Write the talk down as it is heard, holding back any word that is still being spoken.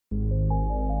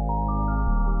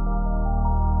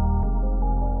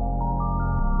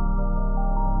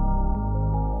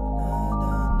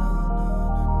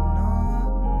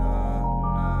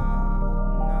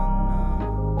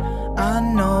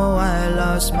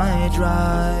lost my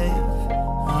drive.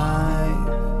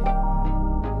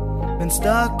 I've been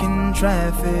stuck in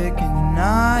traffic and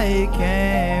I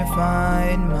can't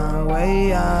find my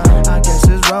way out. I guess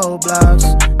it's roadblocks.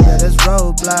 Yeah, there's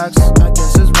roadblocks. I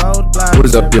guess it's roadblocks. What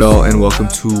is up, y'all, and welcome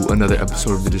to another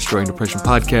episode of the Destroying Depression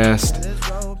podcast.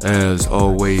 As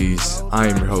always, I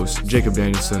am your host, Jacob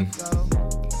Danielson.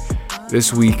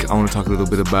 This week, I want to talk a little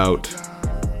bit about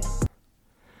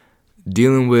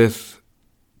dealing with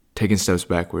taking steps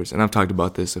backwards. And I've talked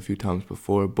about this a few times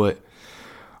before, but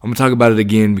I'm going to talk about it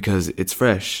again because it's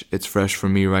fresh. It's fresh for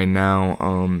me right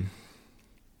now.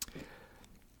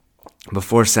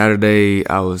 Before Saturday,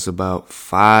 I was about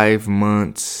 5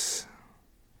 months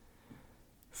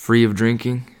free of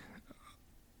drinking,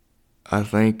 I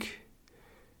think.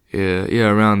 Yeah,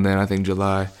 around then. I think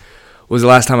July was the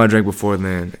last time I drank before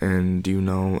then. And,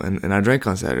 and I drank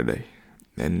on Saturday.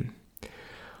 And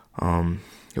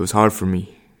it was hard for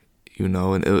me,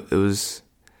 and it was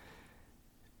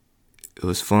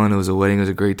fun. It was a wedding. It was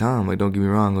a great time. Like, don't get me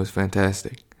wrong, it was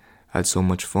fantastic. I had so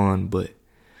much fun, but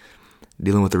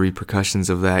dealing with the repercussions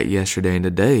of that yesterday and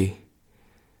today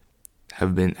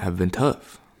have been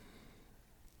tough.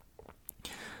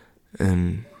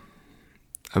 And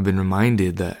I've been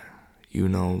reminded that,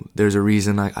 there's a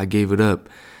reason I gave it up,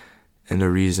 and a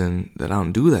reason that I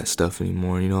don't do that stuff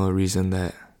anymore. A reason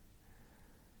that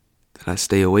I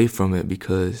stay away from it,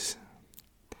 because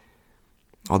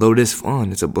although it is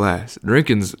fun, it's a blast.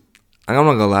 Drinking's, I'm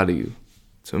not gonna lie to you,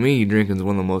 to me, drinking's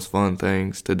one of the most fun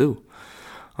things to do.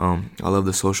 I love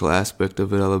the social aspect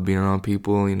of it. I love being around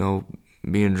people.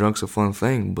 Being drunk's a fun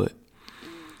thing, but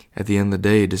at the end of the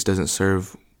day, it just doesn't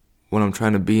serve what I'm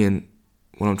trying to be and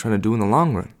what I'm trying to do in the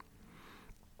long run.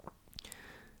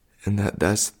 And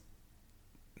that's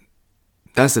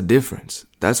the difference.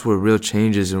 That's where real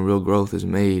changes and real growth is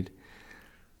made.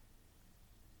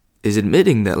 Is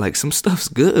admitting that, like, some stuff's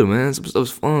good, man. Some stuff's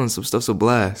fun. Some stuff's a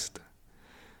blast.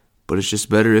 But it's just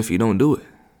better if you don't do it.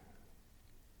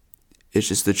 It's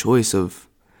just the choice of,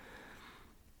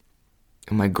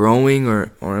 am I growing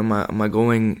or am I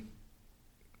going,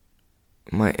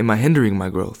 am I hindering my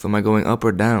growth? Am I going up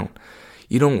or down?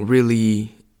 You don't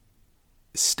really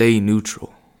stay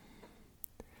neutral.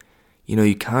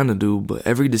 You kind of do, but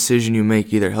every decision you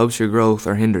make either helps your growth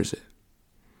or hinders it.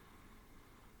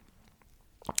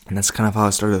 And that's kind of how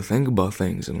I started to think about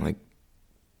things. And, like,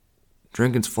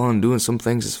 drinking's fun, doing some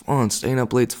things is fun, staying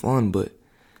up late's fun, but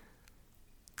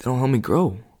they don't help me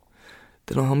grow.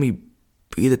 They don't help me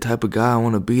be the type of guy I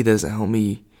want to be. That doesn't help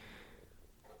me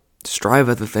strive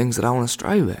at the things that I want to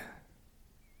strive at.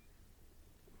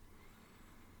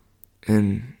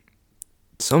 And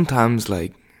sometimes,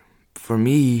 like, for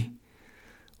me,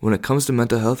 when it comes to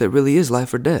mental health, it really is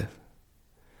life or death.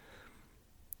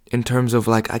 In terms of,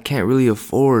 like, I can't really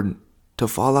afford to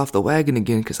fall off the wagon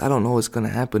again, because I don't know what's going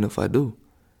to happen if I do.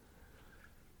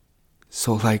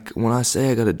 So, like, when I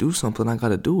say I got to do something, I got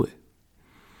to do it.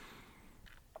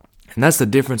 And that's the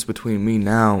difference between me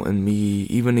now and me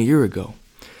even a year ago.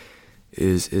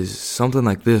 Is something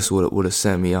like this would have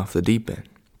sent me off the deep end.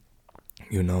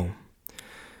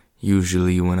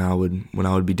 Usually when I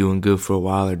would be doing good for a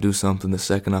while or do something, the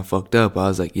second I fucked up, I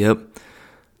was like, yep,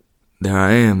 there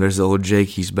I am. There's the old Jake,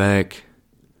 he's back.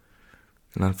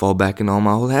 And I'd fall back into all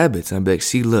my old habits. And I'd be like,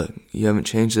 see, look, you haven't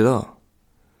changed at all.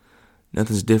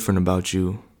 Nothing's different about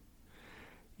you.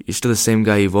 You're still the same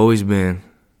guy you've always been.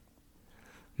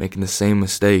 Making the same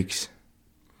mistakes.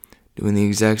 Doing the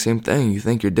exact same thing. You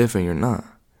think you're different, you're not.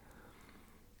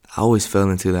 I always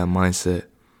fell into that mindset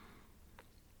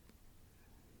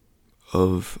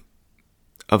of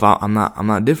I'm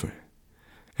not different.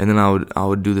 And then I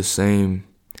would do the same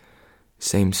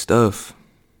stuff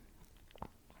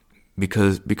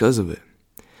because of it.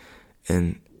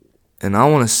 And I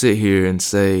want to sit here and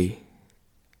say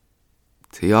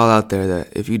to y'all out there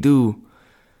that if you do,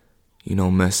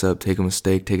 mess up, take a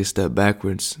mistake, take a step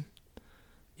backwards,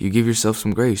 you give yourself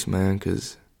some grace, man,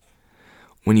 because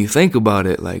when you think about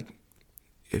it, like,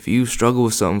 if you struggle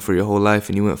with something for your whole life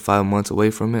and you went 5 months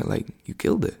away from it, like, you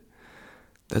killed it.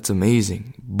 That's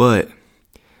amazing. But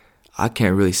I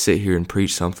can't really sit here and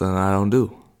preach something that I don't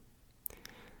do.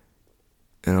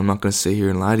 And I'm not going to sit here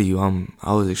and lie to you.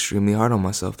 I was extremely hard on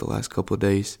myself the last couple of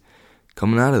days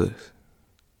coming out of this.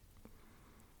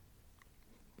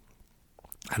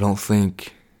 I don't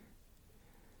think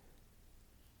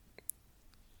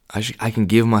I can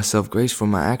give myself grace for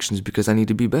my actions because I need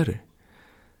to be better.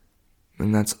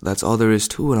 And that's all there is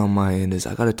to it on my end, is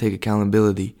I got to take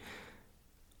accountability.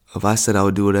 If I said I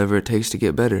would do whatever it takes to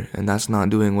get better, and that's not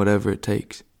doing whatever it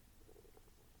takes.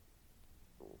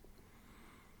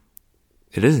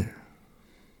 It isn't.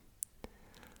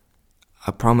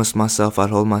 I promised myself I'd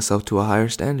hold myself to a higher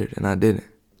standard, and I didn't.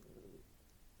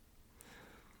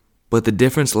 But the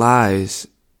difference lies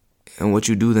in what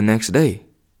you do the next day.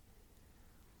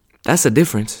 That's the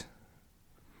difference.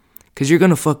 Because you're going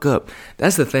to fuck up.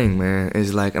 That's the thing, man.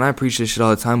 Is like, and I preach this shit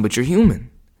all the time, but you're human.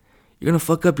 You're going to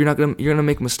fuck up. You're going to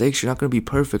make mistakes. You're not going to be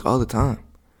perfect all the time.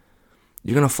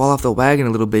 You're going to fall off the wagon a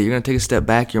little bit. You're going to take a step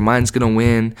back. Your mind's going to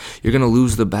win. You're going to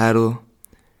lose the battle.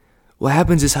 What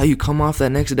happens is how you come off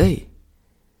that next day.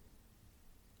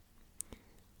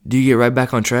 Do you get right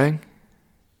back on track?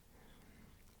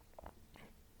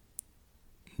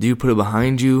 Do you put it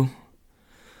behind you?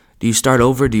 Do you start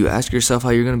over? Do you ask yourself how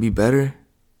you're going to be better?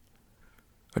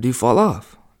 Or do you fall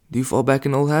off? Do you fall back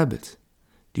in old habits?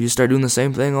 Do you start doing the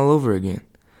same thing all over again?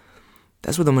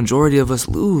 That's where the majority of us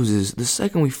lose, is the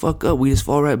second we fuck up, we just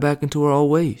fall right back into our old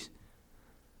ways.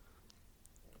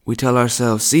 We tell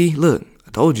ourselves, see, look,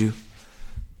 I told you.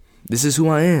 This is who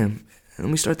I am.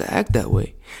 And we start to act that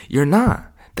way. You're not.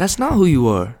 That's not who you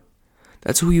are.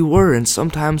 That's who you were, and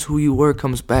sometimes who you were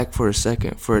comes back for a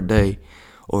second, for a day,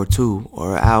 or two,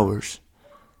 or hours.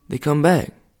 They come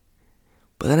back.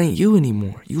 But that ain't you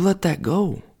anymore. You let that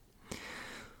go.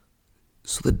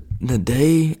 So the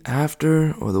day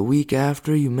after or the week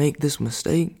after you make this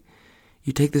mistake,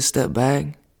 you take this step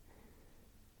back,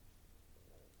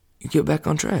 you get back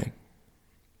on track.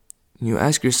 And you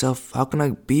ask yourself, how can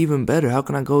I be even better? How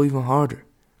can I go even harder?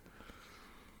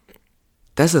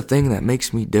 That's the thing that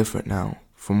makes me different now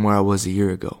from where I was a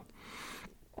year ago.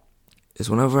 Is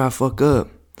whenever I fuck up,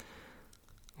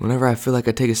 whenever I feel like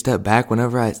I take a step back,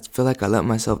 whenever I feel like I let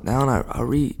myself down, I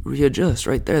readjust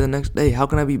right there the next day. How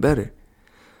can I be better?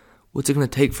 What's it going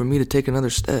to take for me to take another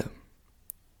step?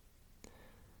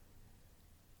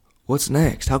 What's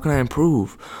next? How can I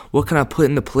improve? What can I put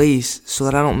into place so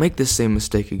that I don't make this same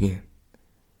mistake again?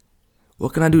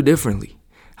 What can I do differently?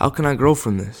 How can I grow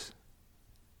from this?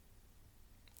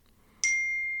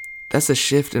 That's a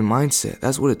shift in mindset.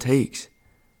 That's what it takes.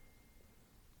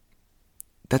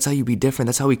 That's how you be different.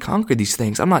 That's how we conquer these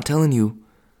things. I'm not telling you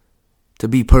to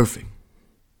be perfect.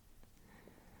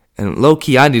 And low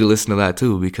key, I need to listen to that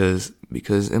too, because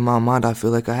in my mind, I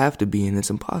feel like I have to be, and it's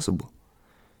impossible.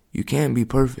 You can't be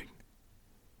perfect.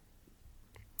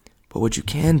 But what you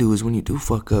can do is when you do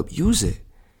fuck up, use it.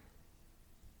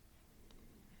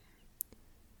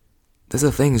 That's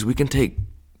the thing, is we can take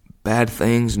bad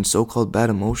things and so-called bad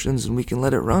emotions and we can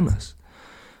let it run us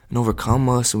and overcome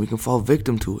us, and we can fall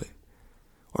victim to it.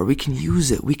 Or we can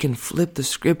use it. We can flip the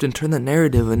script and turn the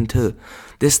narrative into,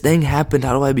 this thing happened,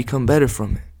 how do I become better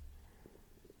from it?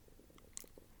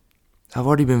 I've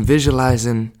already been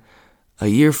visualizing a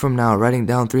year from now, writing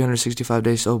down 365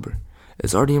 days sober.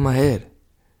 It's already in my head.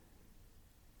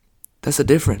 That's the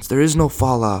difference. There is no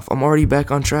fall off. I'm already back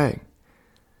on track.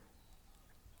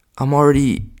 I'm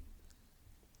already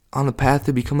on the path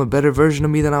to become a better version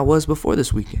of me than I was before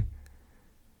this weekend.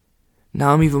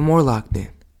 Now I'm even more locked in.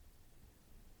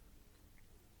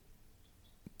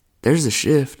 There's a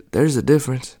shift. There's a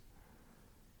difference.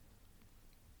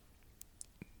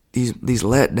 These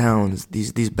letdowns,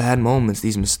 these bad moments,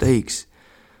 these mistakes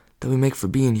that we make for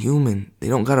being human, they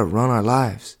don't gotta run our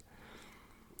lives.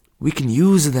 We can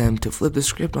use them to flip the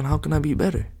script on how can I be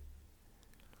better.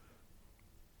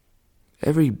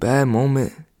 Every bad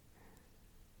moment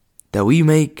that we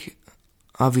make,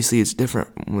 obviously it's different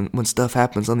when stuff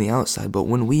happens on the outside, but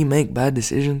when we make bad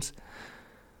decisions,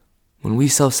 when we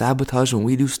self-sabotage, when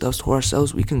we do stuff to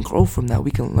ourselves, we can grow from that.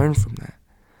 We can learn from that.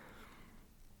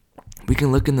 We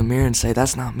can look in the mirror and say,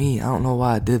 that's not me. I don't know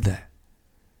why I did that.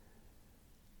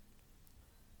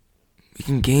 We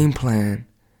can game plan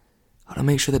how to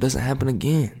make sure that doesn't happen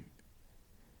again.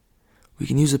 We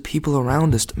can use the people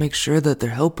around us to make sure that they're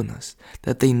helping us,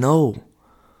 that they know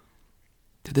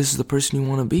that this is the person you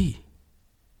want to be.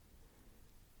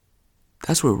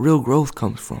 That's where real growth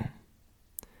comes from.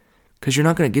 Because you're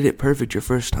not going to get it perfect your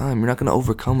first time. You're not going to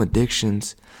overcome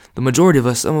addictions. The majority of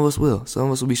us, some of us will. Some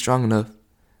of us will be strong enough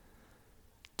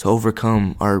to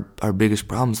overcome our biggest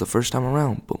problems the first time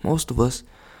around. But most of us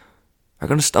are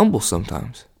going to stumble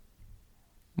sometimes.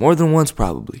 More than once,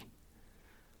 probably.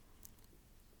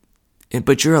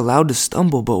 But you're allowed to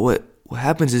stumble. But what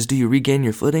happens is, do you regain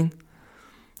your footing?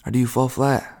 Or do you fall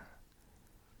flat?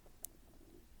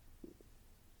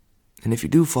 And if you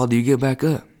do fall, do you get back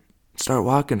up? Start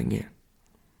walking again.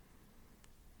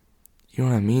 You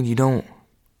know what I mean? You don't,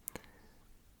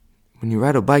 when you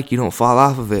ride a bike, you don't fall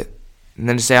off of it and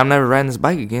then just say, I'm never riding this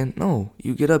bike again. No,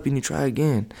 you get up and you try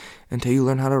again until you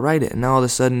learn how to ride it. And now all of a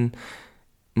sudden,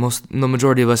 the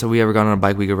majority of us, if we ever got on a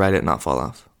bike, we could ride it and not fall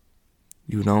off.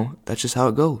 You know, that's just how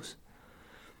it goes.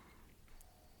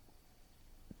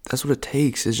 That's what it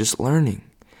takes, is just learning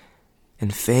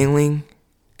and failing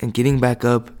and getting back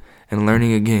up and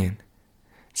learning again.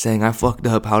 Saying, I fucked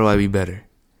up, how do I be better?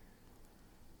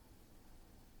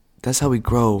 That's how we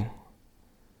grow.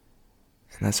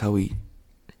 And that's how we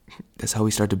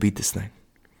start to beat this thing.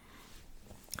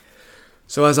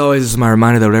 So as always, this is my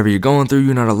reminder that whatever you're going through,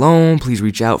 you're not alone. Please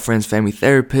reach out, friends, family,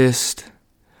 therapist.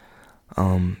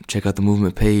 Check out the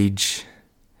movement page.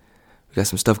 We got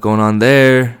some stuff going on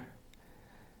there.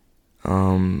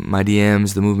 My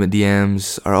DMs, the movement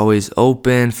DMs, are always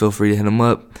open. Feel free to hit them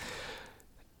up.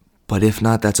 But if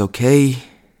not, that's okay.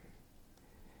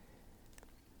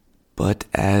 But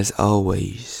as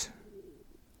always,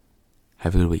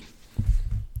 have a good week.